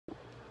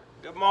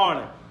Good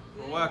morning.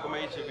 We welcome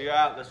each of you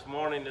out this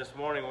morning. This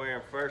morning we're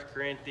in 1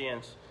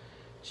 Corinthians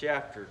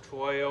chapter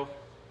 12.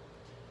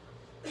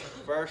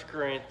 1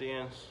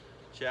 Corinthians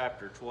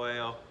chapter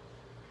 12.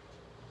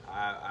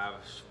 I've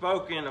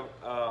spoken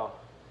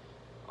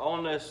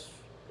on this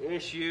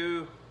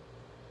issue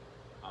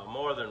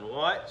more than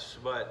once,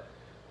 but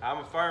I'm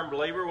a firm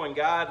believer when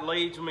God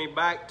leads me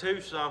back to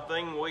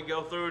something, we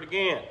go through it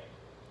again.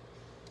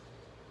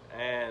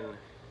 And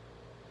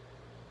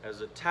as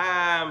the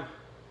time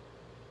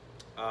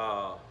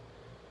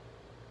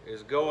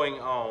is going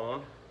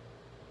on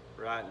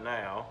right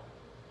now,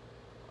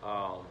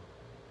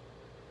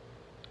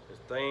 there's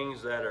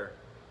things that are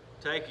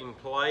taking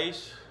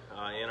place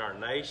in our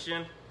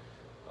nation,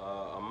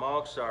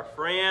 amongst our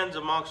friends,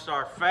 amongst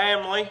our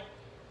family.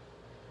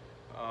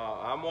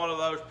 I'm one of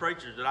those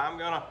preachers that I'm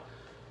going to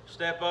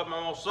step up and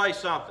I'm going to say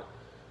something.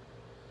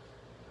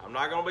 I'm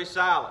not going to be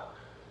silent.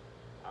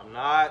 I'm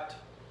not,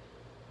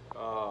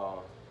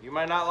 you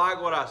may not like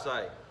what I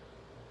say,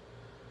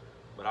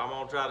 but I'm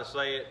going to try to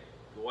say it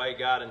the way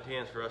God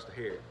intends for us to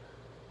hear it.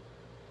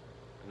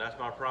 And that's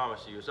my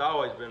promise to you. It's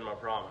always been my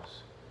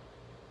promise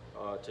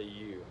to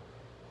you.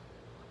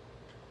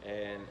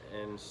 And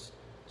in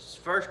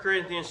 1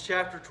 Corinthians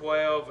chapter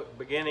 12,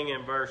 beginning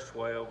in verse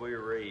 12, we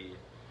read,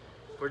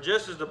 "For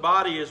just as the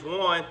body is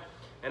one,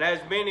 and has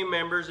many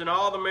members, and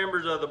all the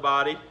members of the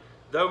body,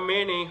 though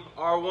many,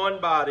 are one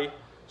body,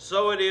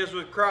 so it is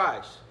with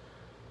Christ.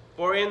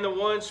 For in the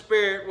one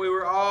Spirit we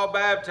were all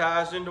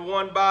baptized into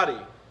one body,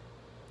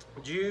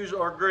 Jews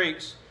or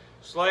Greeks,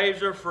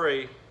 slaves or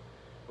free,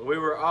 and we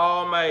were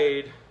all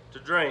made to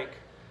drink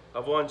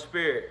of one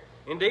Spirit.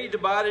 Indeed, the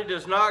body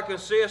does not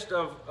consist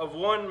of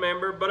one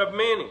member, but of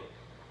many.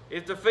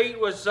 If the feet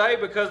would say,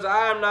 because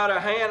I am not a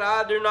hand,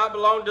 I do not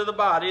belong to the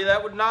body,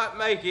 that would not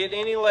make it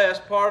any less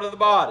part of the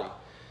body.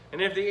 And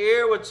if the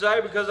ear would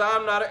say, because I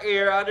am not an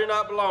ear, I do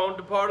not belong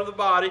to part of the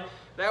body,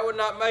 that would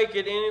not make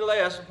it any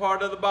less a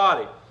part of the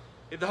body.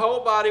 If the whole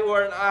body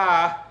were an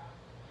eye,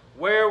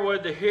 where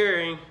would the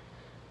hearing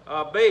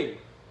be?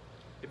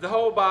 If the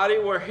whole body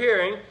were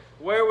hearing,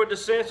 where would the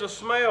sense of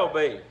smell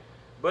be?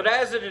 But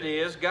as it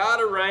is, God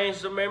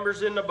arranged the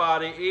members in the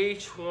body,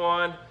 each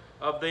one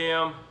of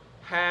them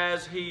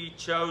has He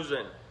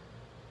chosen.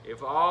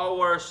 If all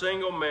were a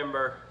single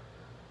member,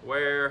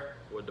 where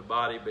would the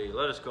body be?"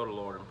 Let us go to the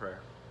Lord in prayer.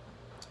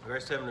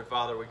 Gracious Heavenly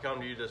Father, we come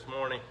to you this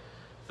morning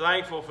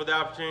thankful for the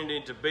opportunity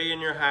to be in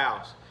your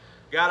house.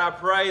 God, I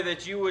pray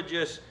that you would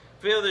just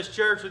fill this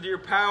church with your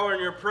power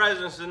and your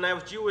presence, and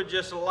that you would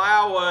just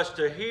allow us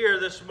to hear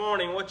this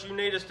morning what you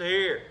need us to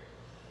hear.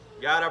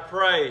 God, I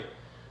pray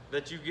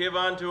that you give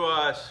unto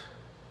us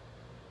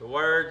the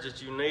words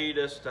that you need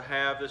us to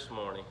have this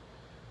morning,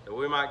 that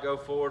we might go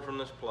forward from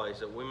this place,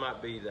 that we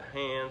might be the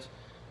hands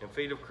and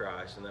feet of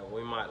Christ, and that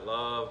we might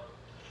love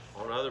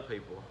on other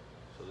people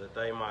so that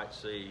they might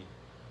see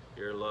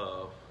your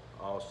love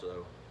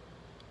also.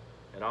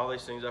 And all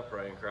these things I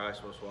pray in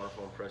Christ's most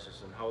wonderful and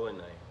precious and holy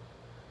name.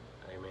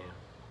 Amen.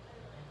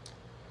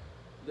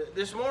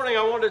 This morning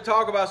I wanted to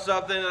talk about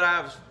something that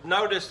I've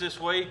noticed this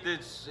week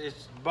that's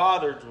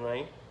bothered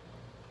me.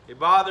 It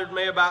bothered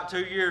me about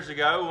 2 years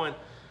ago when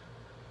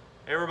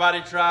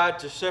everybody tried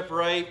to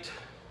separate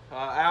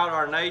out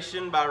our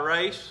nation by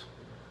race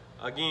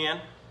again.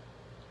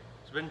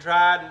 It's been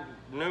tried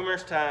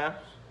numerous times.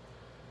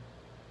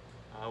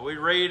 We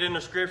read in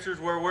the scriptures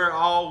where we're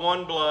all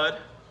one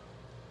blood.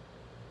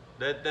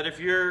 That if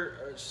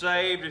you're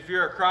saved, if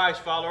you're a Christ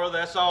follower,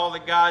 that's all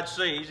that God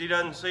sees. He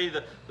doesn't see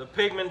the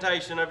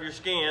pigmentation of your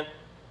skin.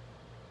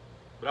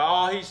 But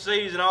all He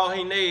sees and all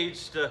He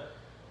needs to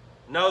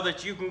know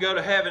that you can go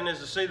to heaven is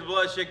to see the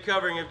bloodshed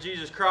covering of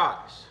Jesus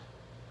Christ.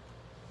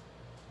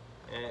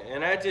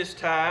 And at this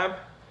time,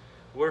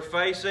 we're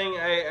facing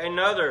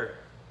another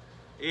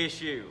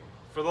issue.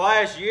 For the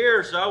last year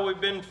or so,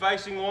 we've been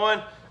facing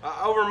one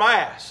over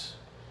masks.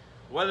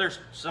 Whether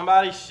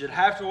somebody should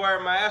have to wear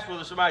a mask,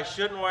 whether somebody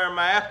shouldn't wear a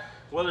mask,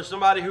 whether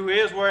somebody who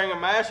is wearing a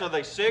mask, are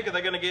they sick? Are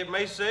they going to get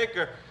me sick?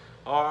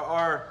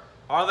 Or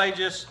are they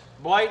just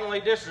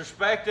blatantly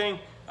disrespecting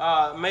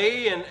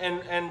me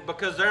and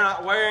because they're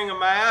not wearing a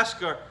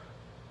mask?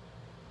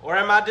 Or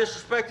am I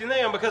disrespecting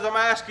them because I'm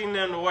asking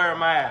them to wear a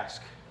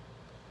mask?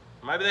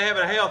 Maybe they have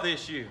a health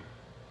issue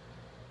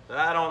that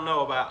I don't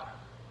know about.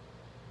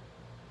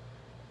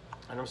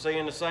 And I'm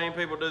seeing the same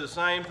people do the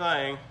same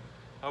thing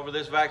over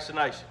this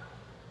vaccination.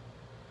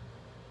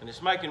 And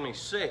it's making me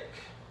sick.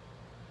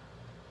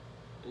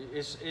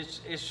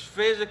 It's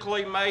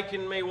physically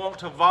making me want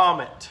to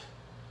vomit.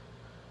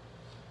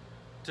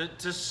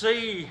 To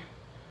see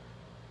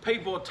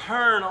people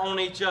turn on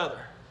each other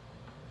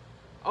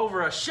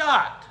over a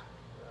shot.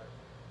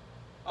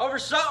 Over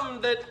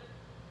something that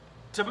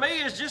to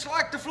me is just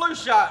like the flu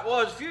shot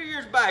was a few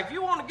years back. If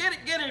you want to get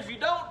it, get it. If you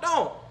don't,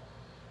 don't.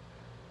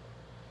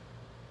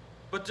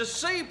 But to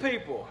see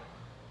people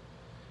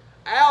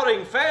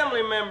outing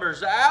family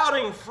members,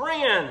 outing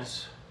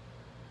friends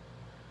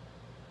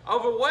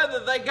over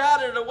whether they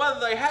got it or whether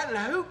they hadn't,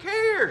 who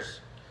cares?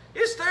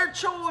 It's their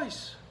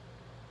choice.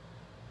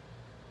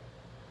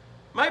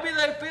 Maybe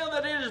they feel that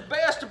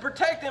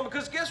protect them,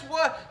 because guess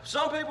what?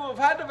 Some people who have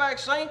had the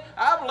vaccine,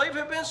 I believe,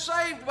 have been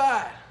saved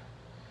by it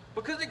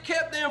because it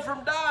kept them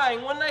from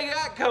dying when they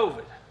got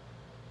COVID.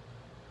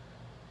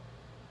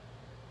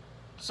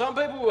 Some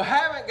people who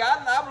haven't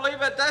gotten, I believe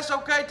that that's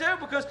okay too,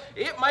 because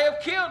it may have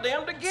killed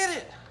them to get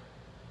it.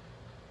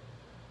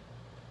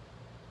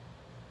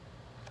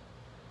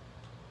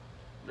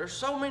 There's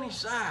so many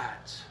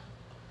sides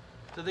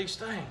to these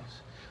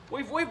things.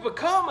 We've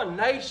become a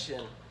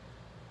nation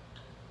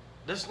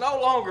that's no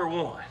longer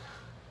one.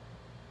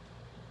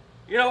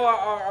 You know,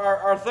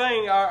 our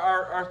thing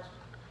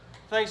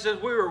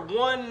says we were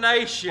one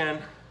nation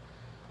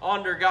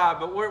under God,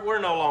 but we're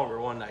no longer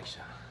one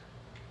nation.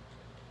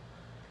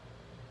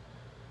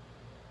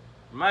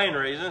 The main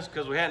reason is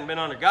because we hadn't been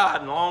under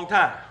God in a long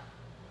time.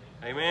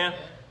 Amen?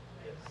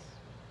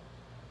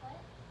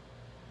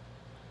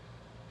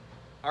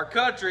 Our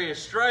country has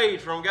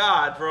strayed from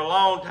God for a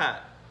long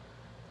time.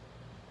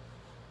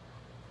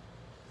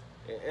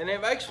 And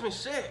it makes me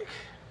sick.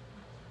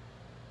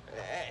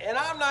 And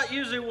I'm not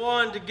usually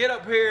one to get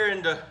up here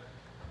and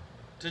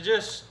to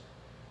just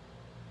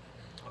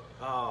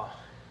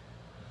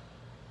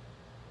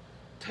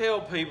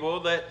tell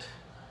people that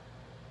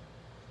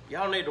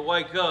y'all need to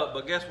wake up,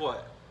 but guess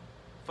what?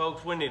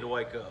 Folks, we need to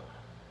wake up.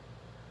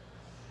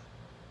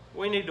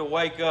 We need to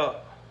wake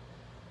up.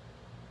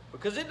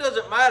 Because it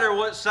doesn't matter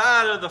what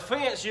side of the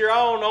fence you're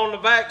on the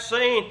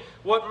vaccine.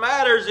 What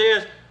matters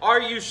is,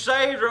 are you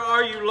saved or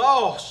are you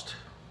lost?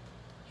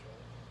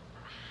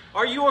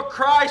 Are you a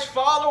Christ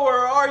follower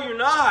or are you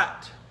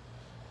not?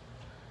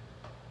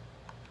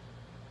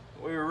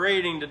 We were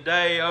reading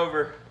today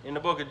over in the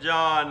book of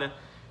John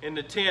in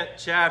the 10th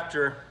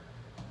chapter,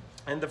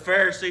 and the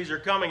Pharisees are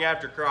coming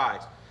after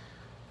Christ.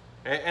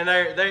 And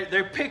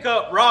they pick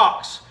up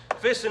rocks,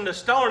 fixing to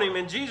stone him,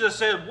 and Jesus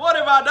said, "What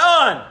have I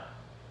done?"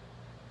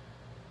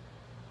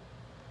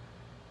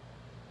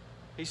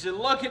 He said,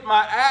 "Look at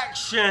my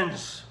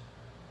actions.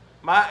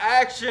 My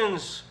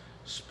actions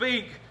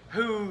speak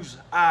whose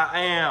I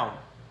am."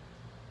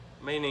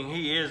 Meaning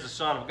he is the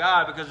Son of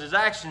God, because his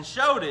actions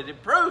showed it.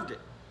 It proved it.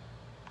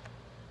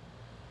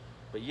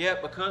 But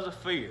yet, because of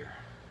fear,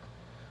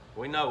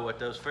 we know what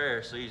those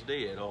Pharisees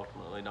did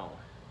ultimately, don't we?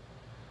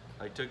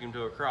 They took him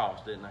to a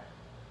cross, didn't they?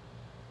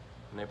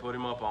 And they put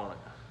him up on it.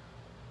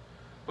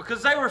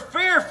 Because they were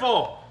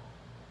fearful.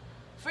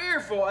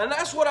 Fearful. And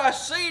that's what I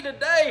see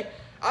today.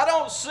 I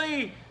don't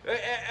see,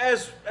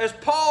 as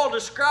Paul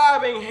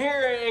describing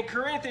here in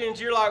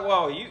Corinthians, you're like,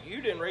 well,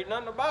 you didn't read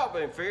nothing about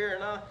being fear.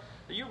 And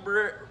you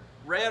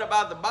read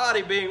about the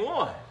body being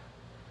one.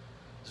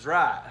 That's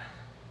right.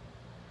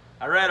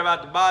 I read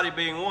about the body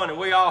being one, and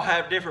we all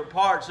have different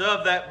parts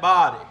of that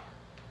body.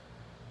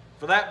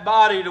 For that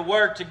body to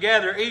work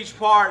together, each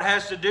part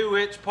has to do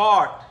its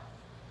part.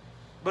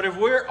 But if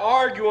we're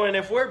arguing,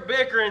 if we're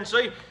bickering,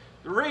 see,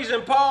 the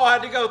reason Paul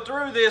had to go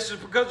through this is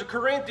because the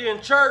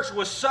Corinthian church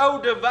was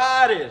so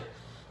divided.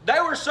 They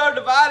were so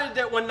divided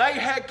that when they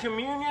had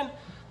communion,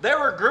 there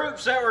were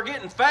groups that were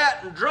getting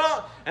fat and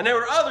drunk, and there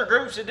were other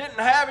groups that didn't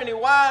have any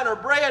wine or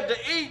bread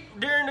to eat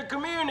during the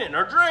communion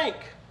or drink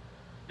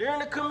during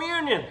the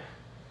communion.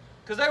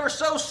 Because they were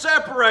so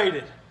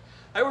separated.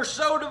 They were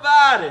so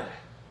divided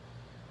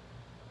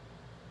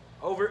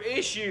over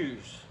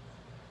issues.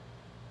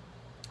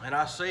 And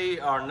I see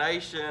our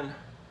nation,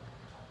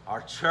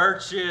 our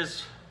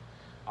churches,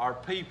 our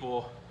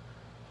people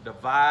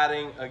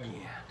dividing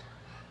again.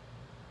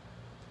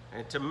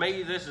 And to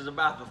me, this is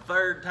about the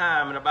third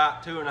time in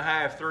about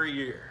 2.5, 3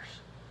 years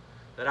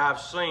that I've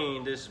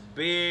seen this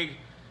big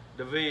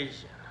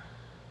division.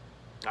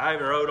 I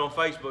even wrote on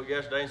Facebook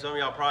yesterday, and some of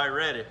y'all probably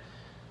read it.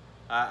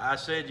 I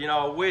said, you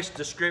know, I wish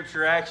the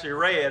scripture actually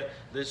read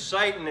that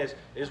Satan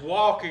is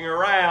walking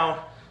around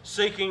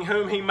seeking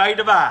whom he may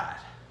divide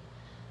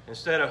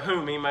instead of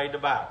whom he may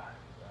devour.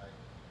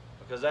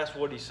 Because that's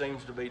what he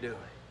seems to be doing.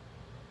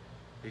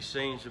 He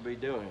seems to be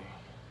doing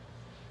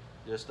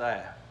just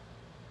that.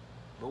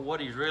 But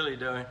what he's really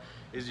doing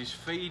is he's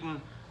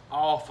feeding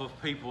off of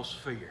people's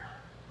fear.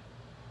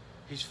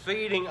 He's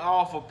feeding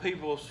off of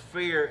people's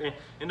fear.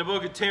 In the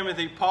book of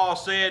Timothy, Paul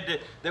said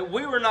that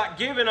we were not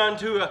given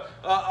unto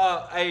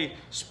a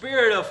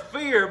spirit of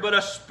fear, but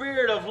a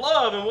spirit of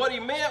love. And what he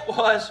meant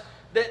was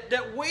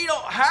that we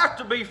don't have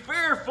to be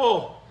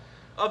fearful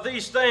of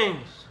these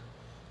things.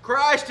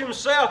 Christ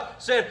himself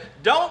said,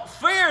 don't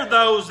fear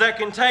those that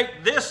can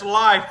take this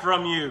life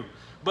from you,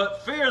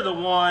 but fear the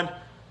one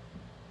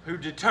who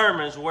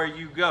determines where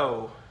you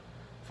go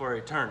for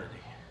eternity.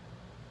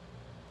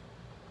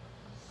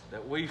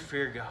 That we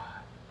fear God.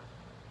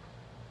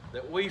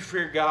 That we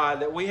fear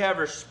God. That we have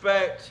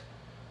respect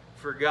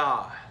for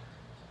God.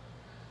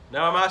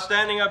 Now, am I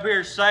standing up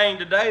here saying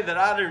today that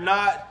I do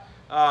not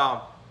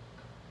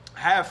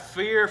have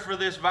fear for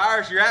this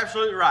virus? You're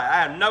absolutely right.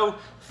 I have no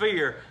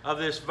fear of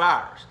this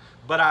virus.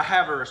 But I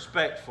have a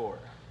respect for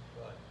it.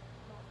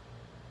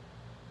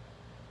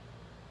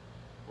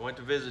 I went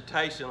to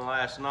visitation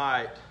last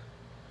night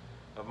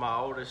of my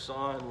oldest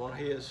son, one of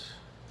his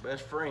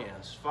best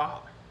friends'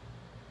 father.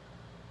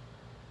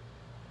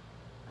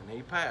 And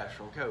he passed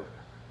from COVID.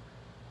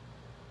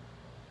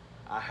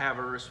 I have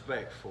a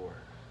respect for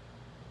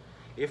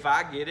it. If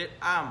I get it,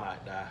 I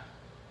might die.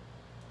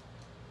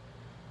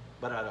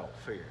 But I don't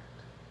fear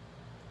it.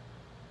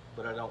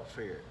 But I don't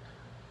fear it.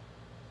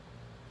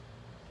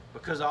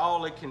 Because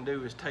all it can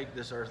do is take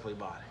this earthly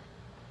body.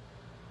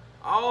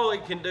 All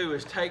it can do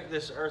is take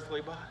this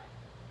earthly body.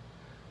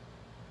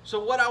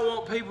 So what I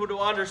want people to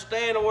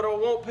understand, or what I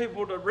want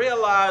people to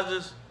realize,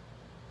 is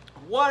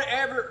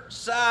whatever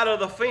side of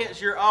the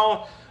fence you're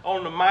on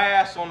the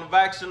mask, on the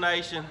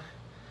vaccination,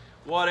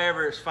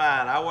 whatever, it's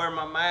fine. I wear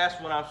my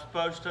mask when I'm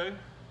supposed to.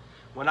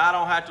 When I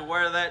don't have to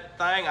wear that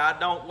thing, I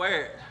don't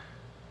wear it.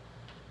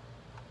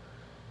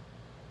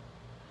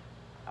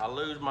 I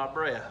lose my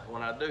breath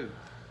when I do.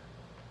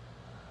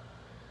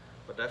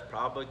 But that's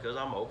probably because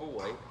I'm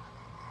overweight.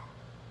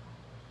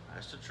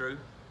 That's the truth.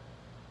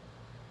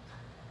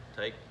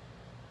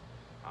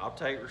 I'll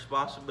take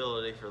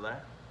responsibility for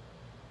that.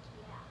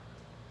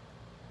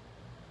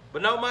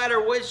 But no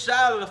matter which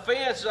side of the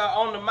fence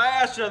on the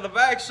mask or the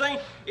vaccine,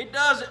 it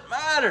doesn't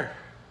matter.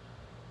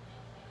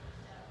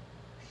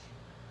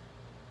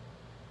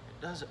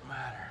 It doesn't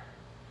matter.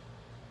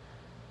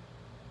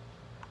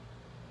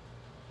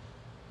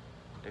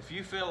 If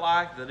you feel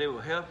like that it will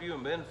help you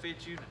and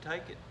benefit you to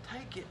take it,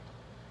 take it.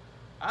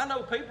 I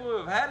know people who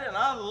have had it, and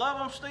I love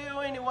them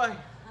still anyway.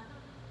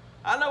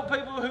 I know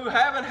people who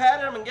haven't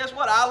had them, and guess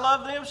what? I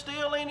love them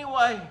still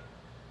anyway.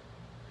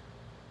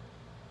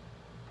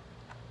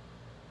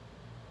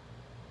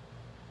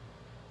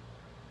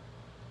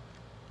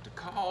 To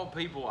call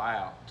people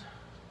out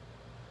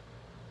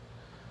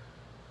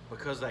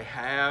because they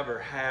have or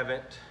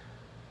haven't,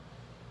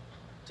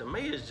 to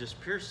me, is just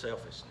pure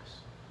selfishness.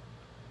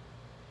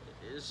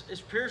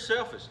 It's pure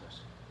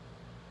selfishness.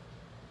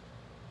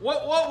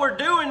 What we're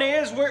doing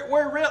is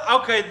we're real.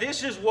 Okay,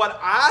 this is what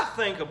I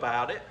think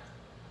about it.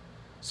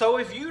 So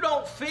if you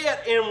don't fit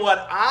in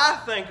what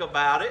I think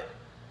about it,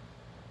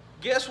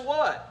 guess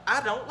what?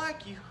 I don't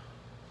like you.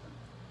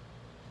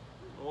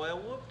 Well,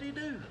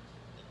 whoop-de-doo.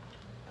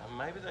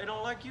 Maybe they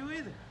don't like you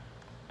either.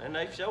 And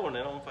they're showing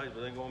it on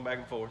Facebook. They're going back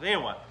and forth.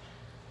 Anyway.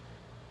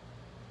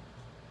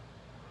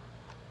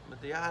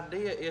 But the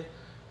idea is,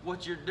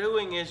 what you're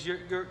doing is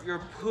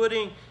you're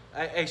putting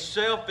a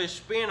selfish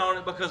spin on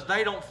it because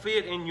they don't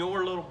fit in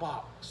your little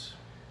box.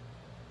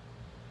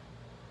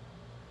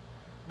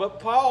 But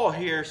Paul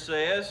here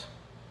says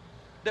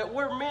that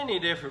we're many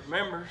different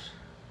members.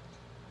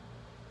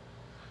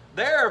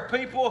 There are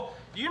people,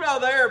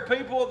 there are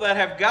people that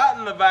have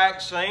gotten the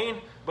vaccine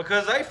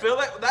because they feel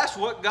that that's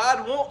what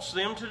God wants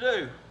them to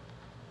do.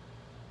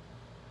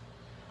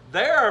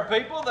 There are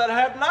people that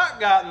have not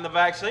gotten the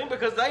vaccine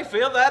because they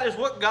feel that is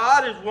what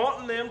God is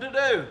wanting them to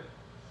do.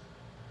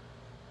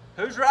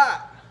 Who's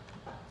right?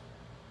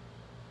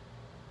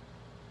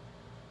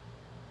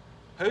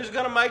 Who's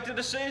going to make the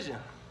decision?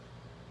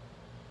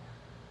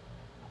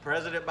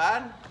 President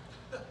Biden?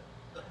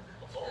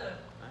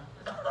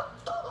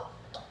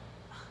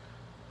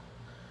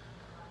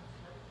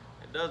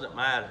 It doesn't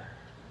matter.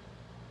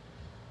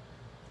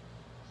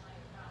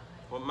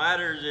 What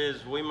matters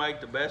is we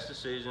make the best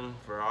decision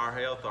for our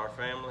health, our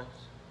families,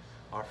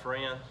 our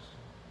friends,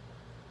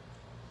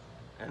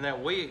 and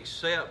that we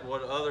accept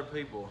what other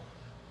people,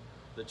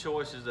 the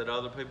choices that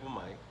other people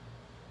make,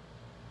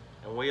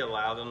 and we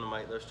allow them to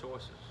make those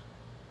choices.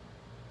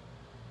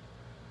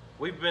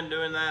 We've been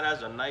doing that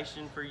as a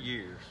nation for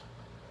years.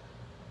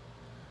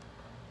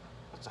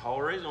 That's the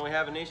whole reason we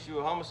have an issue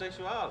with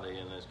homosexuality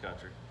in this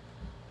country.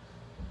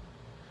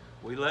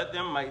 We let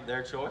them make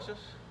their choices,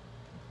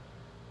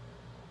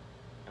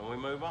 and we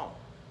move on.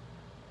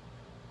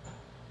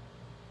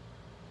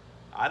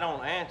 I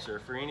don't answer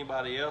for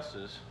anybody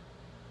else's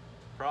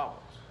problems,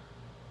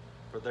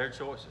 for their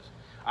choices.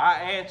 I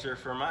answer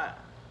for mine.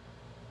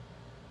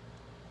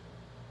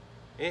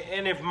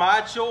 And if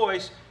my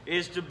choice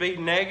is to be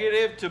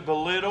negative, to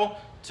belittle,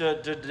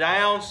 to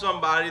down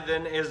somebody,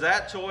 then is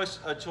that choice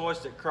a choice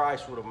that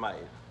Christ would have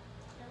made?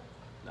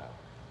 No.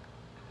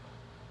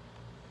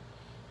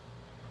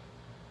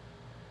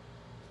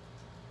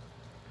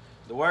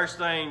 The worst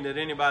thing that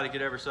anybody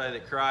could ever say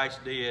that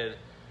Christ did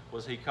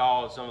was he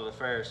called some of the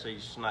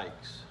Pharisees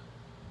snakes.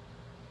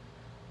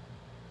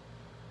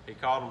 He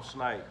called them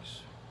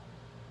snakes.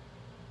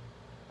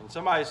 And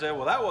somebody said,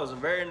 well, that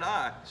wasn't very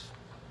nice.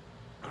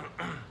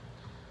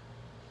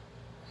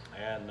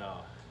 And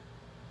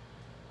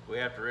we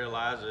have to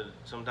realize that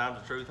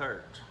sometimes the truth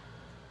hurts.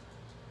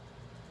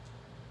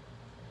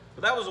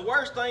 But that was the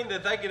worst thing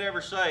that they could ever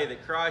say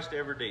that Christ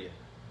ever did.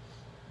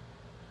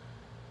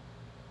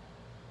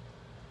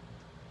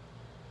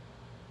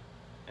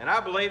 And I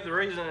believe the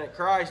reason that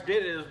Christ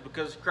did it is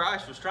because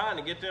Christ was trying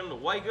to get them to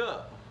wake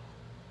up.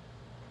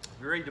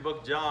 If you read the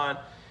book of John,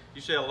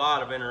 you see a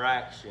lot of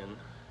interaction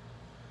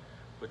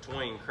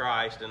between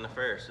Christ and the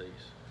Pharisees.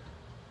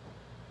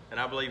 And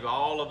I believe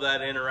all of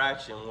that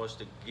interaction was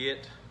to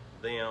get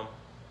them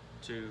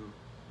to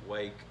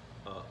wake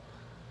up.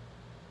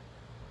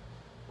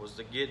 Was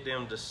to get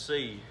them to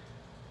see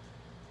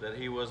that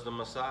he was the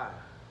Messiah.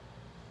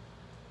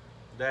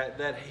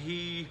 That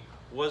he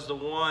was the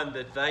one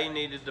that they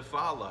needed to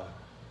follow.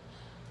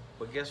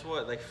 But guess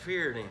what? They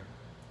feared him.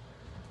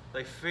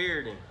 They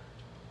feared him.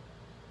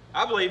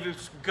 I believe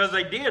it's because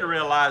they did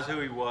realize who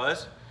he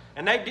was,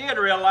 and they did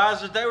realize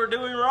that they were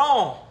doing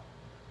wrong.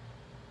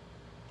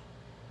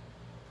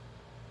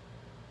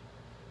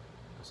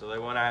 So they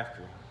went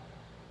after him.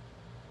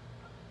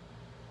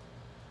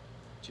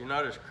 Did you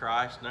notice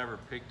Christ never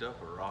picked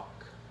up a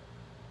rock?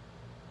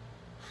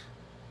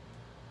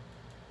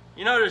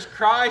 You notice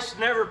Christ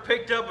never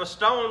picked up a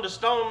stone to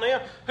stone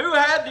them. Who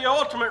had the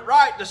ultimate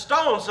right to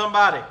stone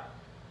somebody?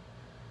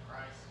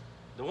 Christ.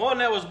 The one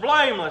that was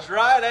blameless,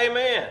 right?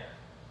 Amen.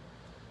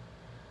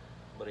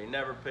 But he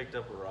never picked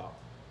up a rock.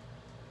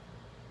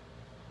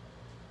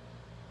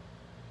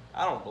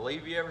 I don't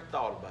believe he ever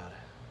thought about it.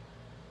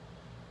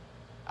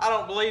 I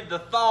don't believe the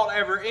thought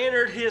ever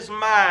entered his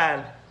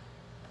mind.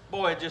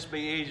 Boy, it'd just be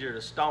easier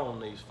to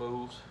stone these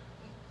fools.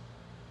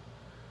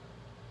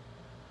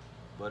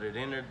 But it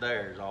entered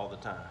theirs all the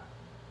time.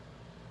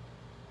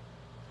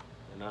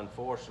 And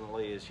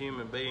unfortunately, as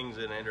human beings,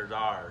 it enters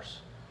ours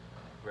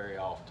very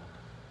often.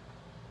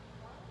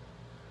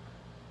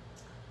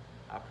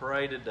 I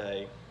pray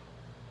today,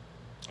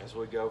 as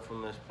we go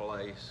from this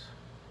place,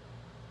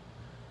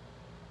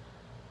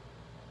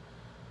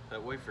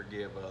 that we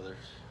forgive others.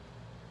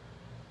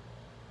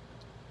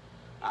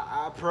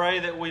 I pray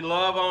that we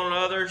love on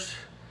others.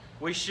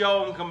 We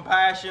show them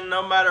compassion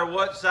no matter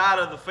what side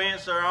of the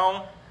fence they're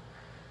on.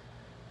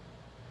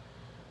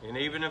 And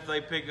even if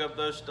they pick up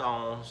those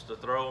stones to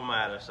throw them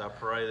at us, I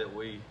pray that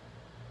we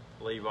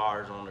leave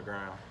ours on the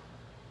ground.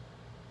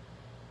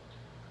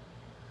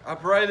 I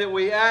pray that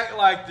we act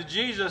like the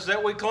Jesus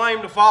that we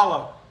claim to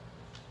follow.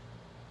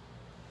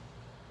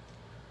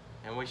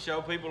 And we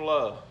show people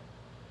love,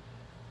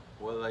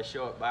 whether they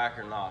show it back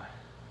or not.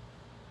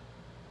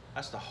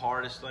 That's the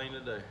hardest thing to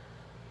do.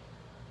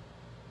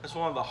 That's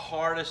one of the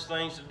hardest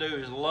things to do,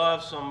 is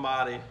love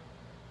somebody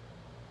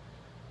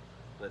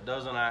that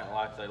doesn't act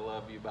like they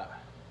love you back.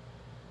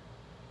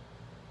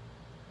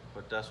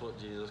 But that's what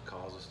Jesus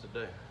calls us to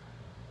do.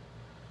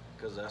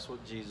 Because that's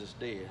what Jesus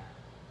did.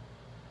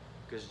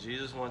 Because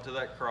Jesus went to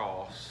that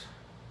cross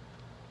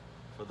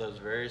for those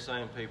very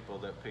same people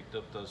that picked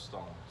up those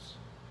stones.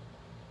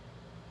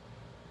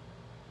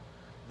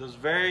 Those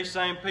very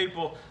same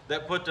people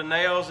that put the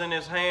nails in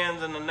his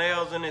hands and the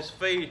nails in his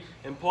feet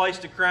and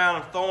placed a crown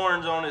of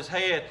thorns on his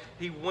head.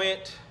 He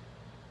went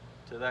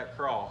to that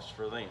cross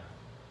for them.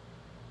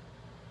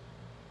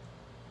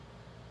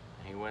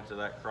 He went to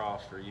that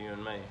cross for you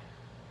and me.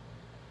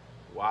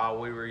 While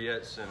we were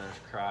yet sinners,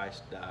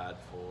 Christ died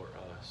for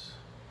us.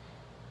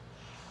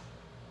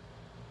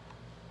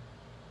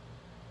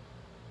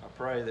 I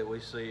pray that we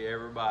see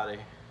everybody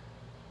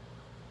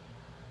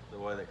the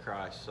way that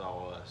Christ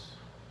saw us.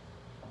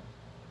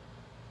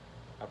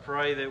 I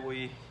pray that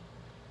we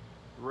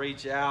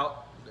reach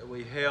out, that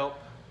we help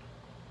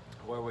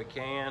where we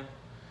can.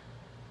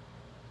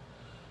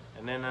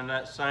 And then in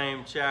that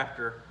same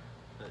chapter,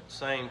 that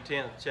same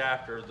 10th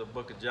chapter of the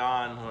book of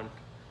John, when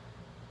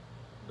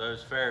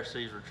those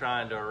Pharisees were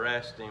trying to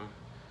arrest him,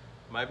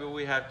 maybe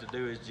we have to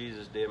do as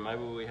Jesus did.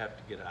 Maybe we have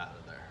to get out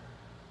of there.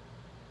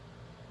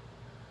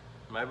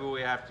 Maybe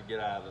we have to get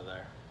out of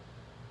there.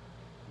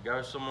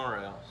 Go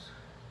somewhere else.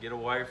 Get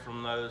away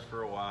from those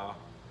for a while.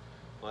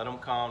 Let them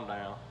calm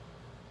down.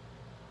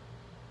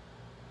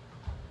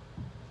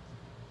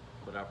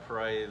 But I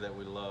pray that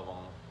we love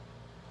on them.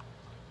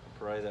 I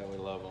pray that we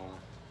love on them.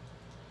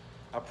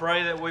 I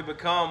pray that we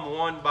become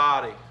one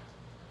body.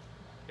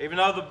 Even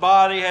though the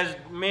body has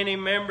many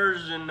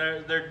members and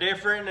they're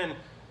different,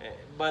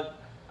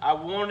 but I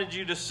wanted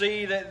you to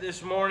see that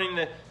this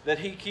morning that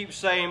he keeps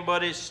saying,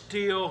 but it's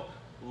still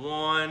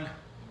one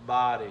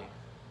body.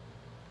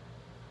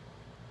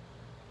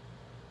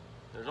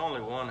 There's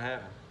only one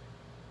heaven.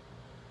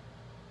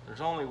 There's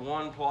only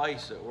one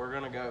place that we're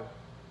going to go.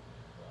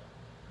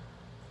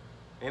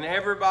 And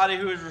everybody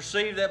who has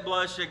received that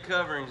bloodshed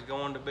covering is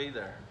going to be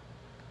there.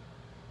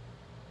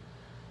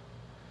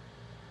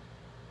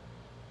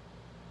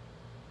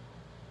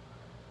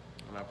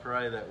 And I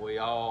pray that we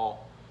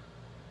all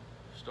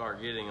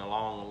start getting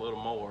along a little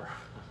more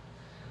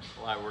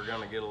like we're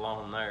going to get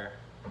along there.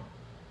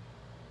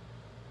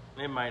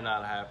 It may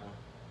not happen.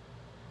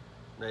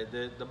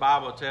 The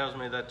Bible tells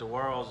me that the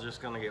world's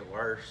just going to get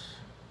worse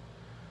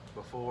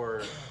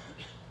before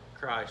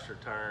Christ's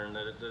return,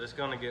 that it's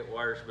going to get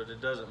worse, but it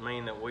doesn't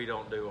mean that we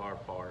don't do our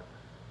part.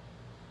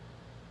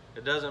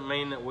 It doesn't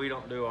mean that we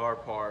don't do our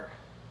part.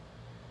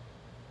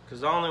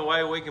 Because the only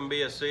way we can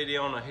be a city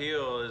on a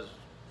hill is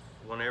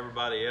when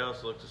everybody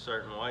else looks a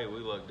certain way, we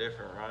look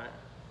different, right?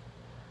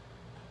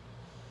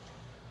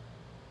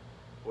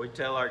 We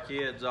tell our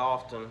kids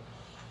often,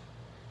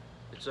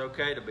 it's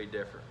okay to be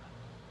different.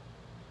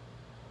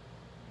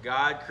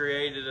 God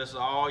created us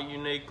all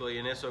uniquely,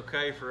 and it's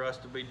okay for us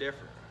to be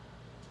different.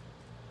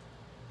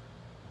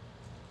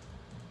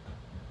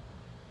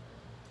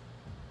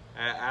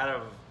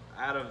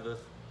 Out of the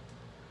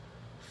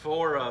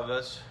four of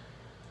us,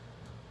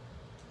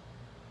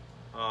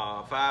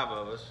 5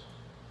 of us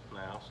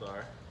now,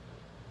 sorry,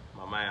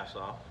 my math's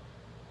off.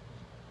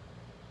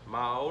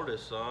 My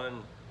oldest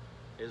son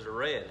is a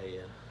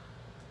redhead.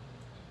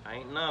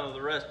 Ain't none of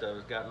the rest of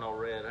us got no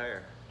red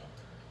hair.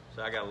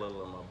 So I got a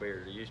little in my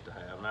beard I used to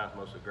have. Now it's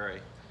mostly gray.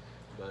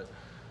 But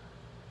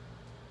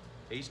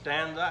he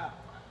stands out.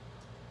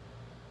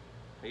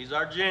 He's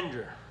our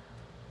ginger.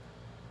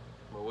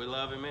 But we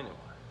love him anyway.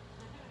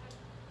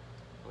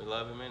 We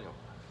love him anyway.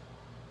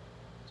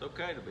 It's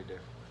okay to be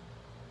different.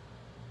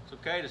 It's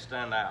okay to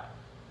stand out.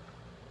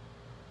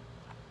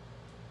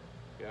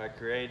 God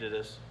created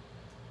us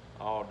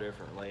all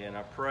differently, and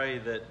I pray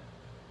that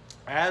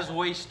as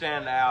we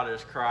stand out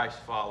as Christ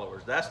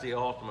followers, that's the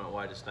ultimate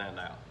way to stand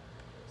out,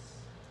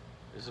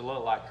 is to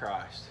look like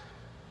Christ.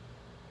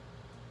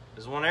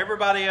 Is when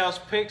everybody else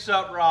picks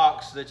up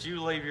rocks, that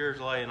you leave yours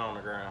laying on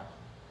the ground.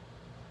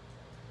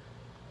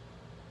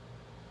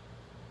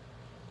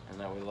 And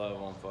that we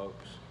love on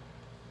folks.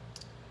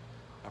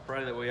 I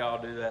pray that we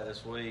all do that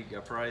this week. I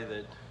pray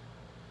that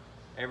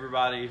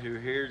everybody who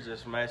hears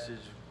this message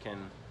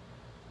can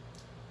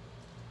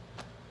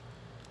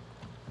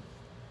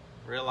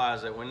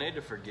realize that we need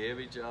to forgive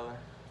each other.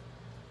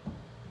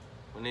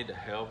 We need to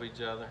help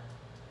each other.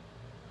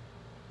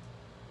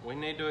 We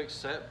need to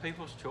accept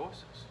people's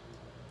choices.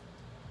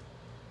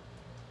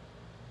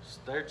 It's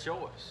their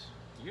choice.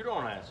 You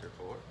don't answer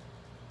for it.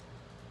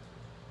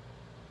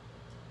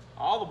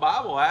 All the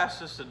Bible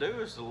asks us to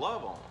do is to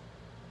love on them.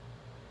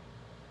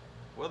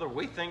 Whether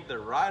we think they're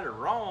right or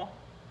wrong,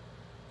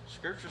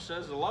 Scripture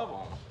says to love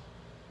on them.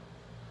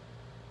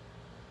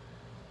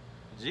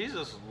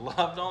 Jesus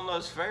loved on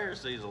those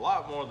Pharisees a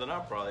lot more than I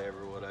probably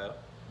ever would have.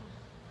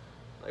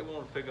 They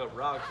wanted to pick up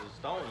rocks and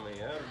stone me.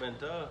 That would have been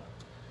tough.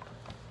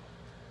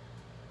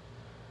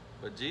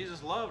 But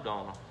Jesus loved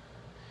on them.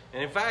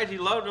 And in fact, he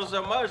loved them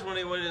so much when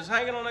he was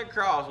hanging on that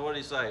cross, what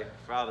did he say?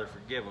 Father,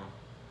 forgive them,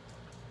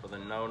 for they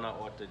know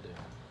not what they do.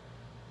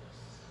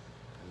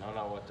 They know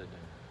not what they do.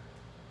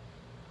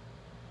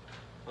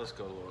 Let's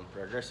go, Lord, in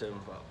prayer. Dear Heavenly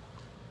Father,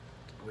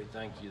 we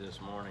thank you this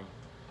morning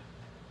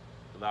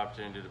for the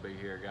opportunity to be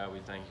here. God, we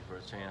thank you for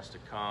a chance to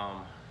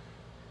come,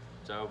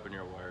 to open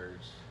your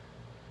words.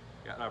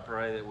 God, I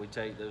pray that we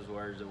take those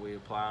words, that we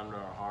apply them to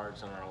our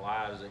hearts and our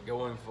lives, that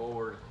going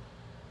forward,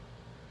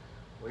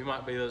 we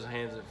might be those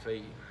hands and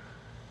feet.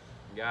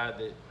 God,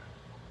 that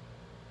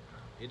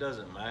it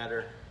doesn't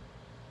matter,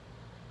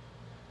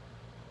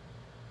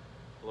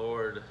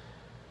 Lord,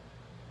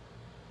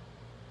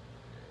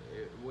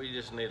 we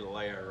just need to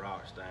lay our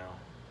rocks down.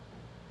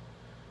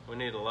 We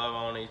need to love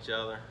on each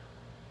other.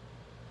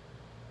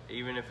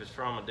 Even if it's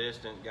from a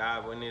distant,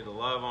 God, we need to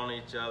love on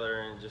each other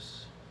and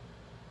just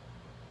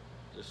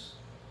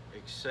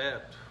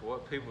accept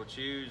what people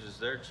choose as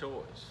their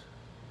choice.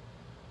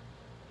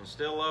 And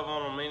still love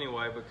on them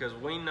anyway, because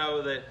we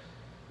know that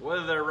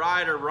whether they're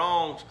right or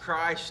wrong,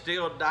 Christ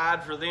still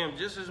died for them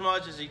just as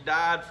much as he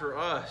died for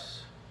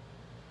us.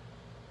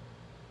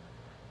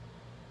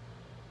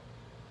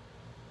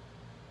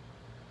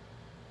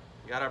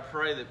 God, I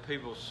pray that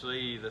people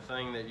see the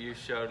thing that you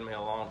showed me a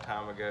long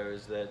time ago,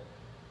 is that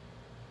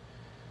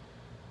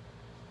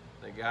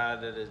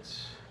God, that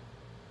it's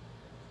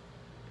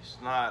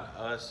not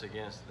us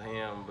against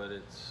them, but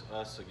it's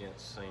us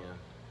against sin.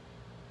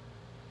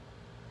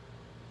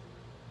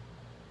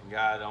 And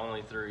God,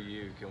 only through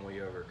you can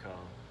we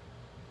overcome.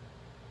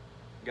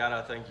 God,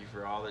 I thank you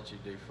for all that you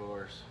do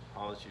for us,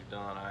 all that you've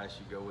done. I ask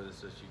you go with us,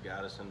 that you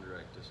guide us and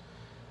direct us.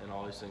 And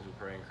all these things we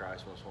pray in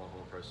Christ's most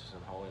wonderful and precious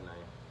and holy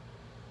name.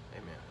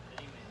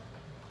 Amen.